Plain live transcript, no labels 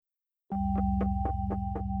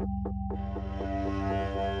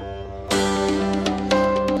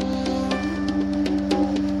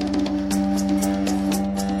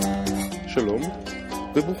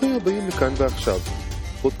וברוכים הבאים לכאן ועכשיו,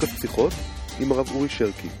 פודקאסט שיחות עם הרב אורי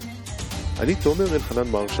שרקי. אני תומר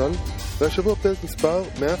אלחנן מרשל, והשבוע פרק מספר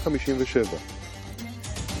 157.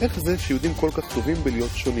 איך זה שיהודים כל כך טובים בלהיות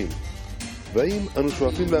שונים? והאם אנו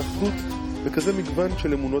שואפים לאחדות בכזה מגוון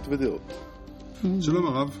של אמונות ודעות? שלום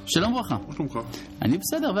הרב. שלום ברכה. מה שלומך? אני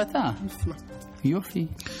בסדר, ואתה? נפלא. יופי.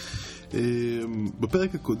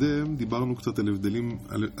 בפרק הקודם דיברנו קצת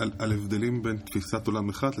על הבדלים בין תפיסת עולם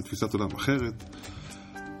אחת לתפיסת עולם אחרת.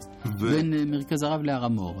 בין מרכז הרב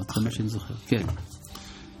להרמור, עד כמה שאני זוכר. כן.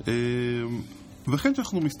 וכן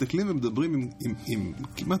שאנחנו מסתכלים ומדברים עם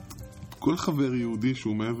כמעט כל חבר יהודי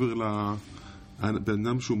שהוא מעבר לבן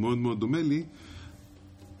אדם שהוא מאוד מאוד דומה לי,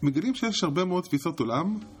 מגלים שיש הרבה מאוד תפיסות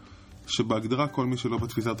עולם, שבהגדרה כל מי שלא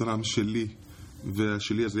בתפיסת עולם שלי,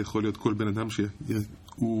 והשלי הזה יכול להיות כל בן אדם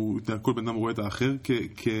כל בן אדם רואה את האחר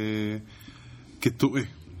כטועה.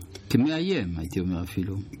 כמאיים, הייתי אומר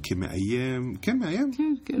אפילו. כמאיים? כן, מאיים?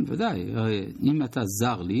 כן, ודאי. אם אתה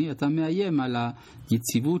זר לי, אתה מאיים על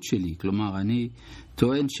היציבות שלי. כלומר, אני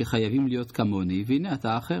טוען שחייבים להיות כמוני, והנה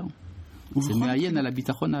אתה האחר. זה מאיים על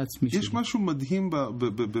הביטחון העצמי שלי. יש משהו מדהים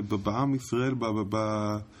בעם ישראל,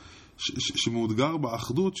 שמאותגר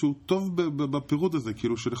באחדות, שהוא טוב בפירוד הזה,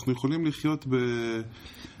 כאילו שאנחנו יכולים לחיות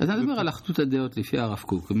אתה מדבר על אחדות הדעות לפי הרב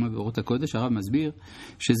קוק, כמו באורות הקודש, הרב מסביר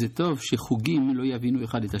שזה טוב שחוגים לא יבינו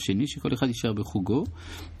אחד את השני, שכל אחד יישאר בחוגו,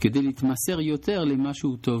 כדי להתמסר יותר למה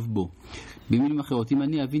שהוא טוב בו. במילים אחרות, אם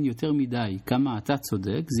אני אבין יותר מדי כמה אתה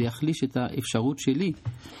צודק, זה יחליש את האפשרות שלי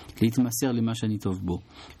להתמסר למה שאני טוב בו.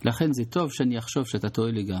 לכן זה טוב שאני אחשוב שאתה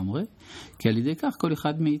טועה לגמרי, כי על ידי כך כל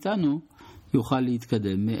אחד מאיתנו יוכל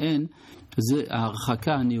להתקדם. מעין, זה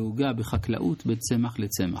ההרחקה הנהוגה בחקלאות בין צמח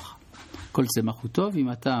לצמח. כל צמח הוא טוב,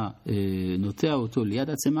 אם אתה נוטע אותו ליד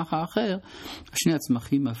הצמח האחר, שני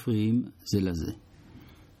הצמחים מפריעים זה לזה.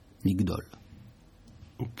 לגדול.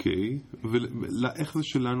 אוקיי, ואיך זה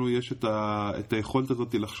שלנו יש את היכולת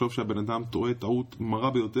הזאת לחשוב שהבן אדם טועה טעות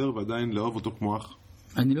מרה ביותר ועדיין לאהוב אותו כמו אח?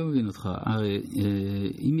 אני לא מבין אותך. הרי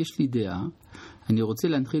אם יש לי דעה, אני רוצה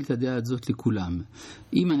להנחיל את הדעה הזאת לכולם.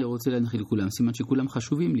 אם אני רוצה להנחיל לכולם, סימן שכולם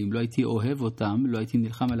חשובים לי. אם לא הייתי אוהב אותם, לא הייתי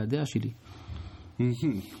נלחם על הדעה שלי.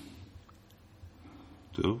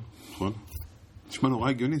 טוב, נכון. נשמע נורא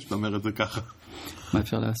הגיוני שאתה אומר את זה ככה. מה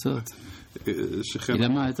אפשר לעשות? אלא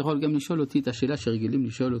מה, אתה יכול גם לשאול אותי את השאלה שרגילים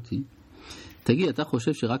לשאול אותי. תגיד, אתה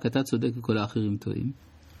חושב שרק אתה צודק וכל האחרים טועים?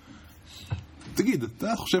 תגיד, אתה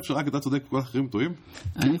חושב שרק אתה צודק וכל האחרים טועים?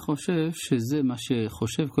 אני חושב שזה מה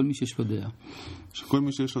שחושב כל מי שיש לו דעה. שכל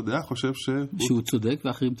מי שיש לו דעה חושב שהוא צודק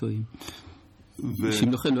ואחרים טועים.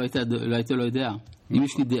 שאם לכן לא הייתה לו דעה. אם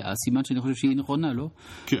יש לי דעה, סימן שאני חושב שהיא נכונה, לא?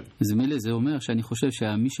 כן. זה מלא, זה אומר שאני חושב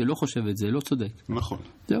שמי שלא חושב את זה לא צודק. נכון.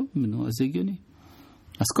 זהו, אז זה הגיוני.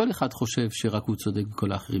 אז כל אחד חושב שרק הוא צודק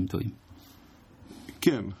וכל האחרים טועים.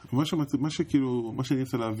 כן, מה שאני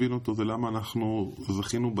רוצה להבין אותו זה למה אנחנו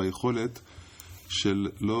זכינו ביכולת של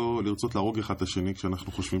לא לרצות להרוג אחד את השני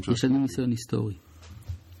כשאנחנו חושבים יש לנו ניסיון היסטורי.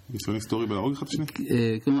 ניסיון היסטורי בלהרוג אחד את השני?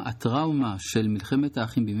 כלומר, הטראומה של מלחמת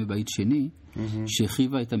האחים בימי בית שני,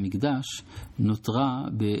 שהחריבה את המקדש, נותרה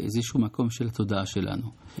באיזשהו מקום של התודעה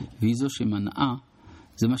שלנו. והיא זו שמנעה,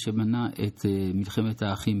 זה מה שמנע את מלחמת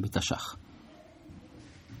האחים בתש"ח.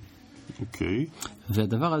 אוקיי.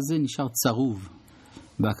 והדבר הזה נשאר צרוב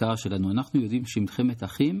בהכרה שלנו. אנחנו יודעים שמלחמת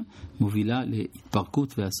אחים מובילה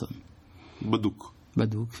להתפרקות ואסון.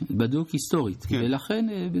 בדוק היסטורית. כן. ולכן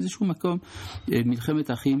באיזשהו מקום מלחמת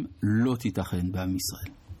האחים לא תיתכן בעם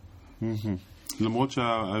ישראל. למרות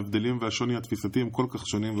שההבדלים והשוני התפיסתי הם כל כך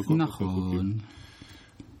שונים וכל כך רחוקים.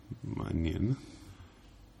 מעניין.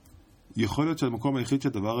 יכול להיות שהמקום היחיד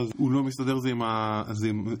שהדבר הזה הוא לא מסתדר זה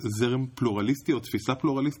עם זרם פלורליסטי או תפיסה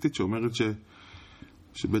פלורליסטית שאומרת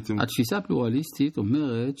שבעצם... התפיסה הפלורליסטית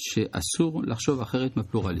אומרת שאסור לחשוב אחרת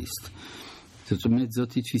מהפלורליסט. זאת אומרת, זאת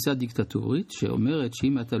תפיסה דיקטטורית שאומרת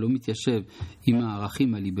שאם אתה לא מתיישב עם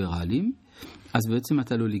הערכים הליברליים, אז בעצם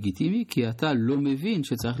אתה לא לגיטימי, כי אתה לא מבין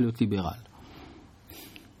שצריך להיות ליברל.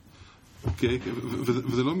 אוקיי,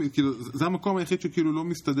 וזה לא, כאילו, זה המקום היחיד שכאילו לא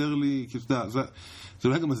מסתדר לי, כאילו, זה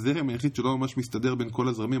אולי גם הזרם היחיד שלא ממש מסתדר בין כל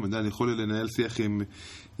הזרמים. אני יכול לנהל שיח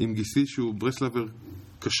עם גיסי שהוא ברסלבר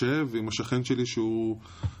קשה, ועם השכן שלי שהוא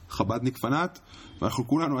חבדניק פנאט, ואנחנו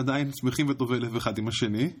כולנו עדיין שמחים וטובי לב אחד עם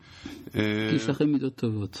השני. יש לכם מידות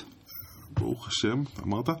טובות. ברוך השם,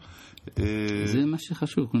 אמרת? זה מה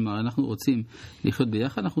שחשוב, כלומר, אנחנו רוצים לחיות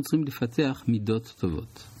ביחד, אנחנו צריכים לפתח מידות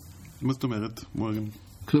טובות. מה זאת אומרת?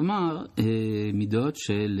 כלומר, מידות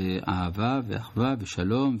של אהבה ואחווה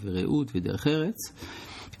ושלום ורעות ודרך ארץ,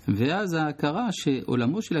 ואז ההכרה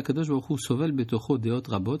שעולמו של הקדוש ברוך הוא סובל בתוכו דעות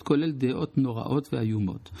רבות, כולל דעות נוראות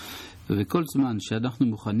ואיומות. וכל זמן שאנחנו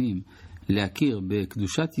מוכנים להכיר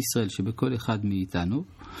בקדושת ישראל שבכל אחד מאיתנו,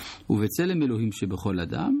 ובצלם אלוהים שבכל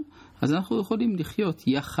אדם, אז אנחנו יכולים לחיות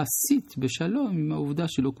יחסית בשלום עם העובדה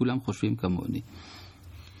שלא כולם חושבים כמוני.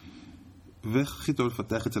 ואיך הכי טוב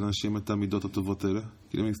לפתח אצל אנשים את המידות הטובות האלה?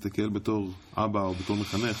 כאילו אני מסתכל בתור אבא או בתור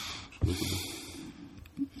מחנך.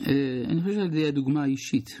 אני חושב שזה הדוגמה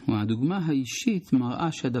האישית. הדוגמה האישית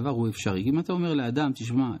מראה שהדבר הוא אפשרי. אם אתה אומר לאדם,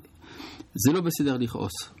 תשמע, זה לא בסדר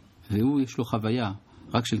לכעוס, והוא יש לו חוויה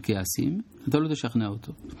רק של כעסים, אתה לא תשכנע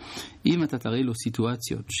אותו. אם אתה תראה לו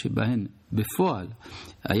סיטואציות שבהן בפועל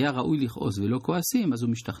היה ראוי לכעוס ולא כועסים, אז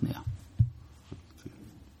הוא משתכנע.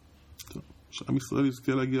 שעם ישראל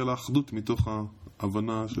יזכה להגיע לאחדות מתוך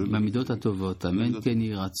ההבנה של... במידות הטובות, אמן כן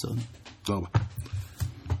יהי רצון. תודה רבה.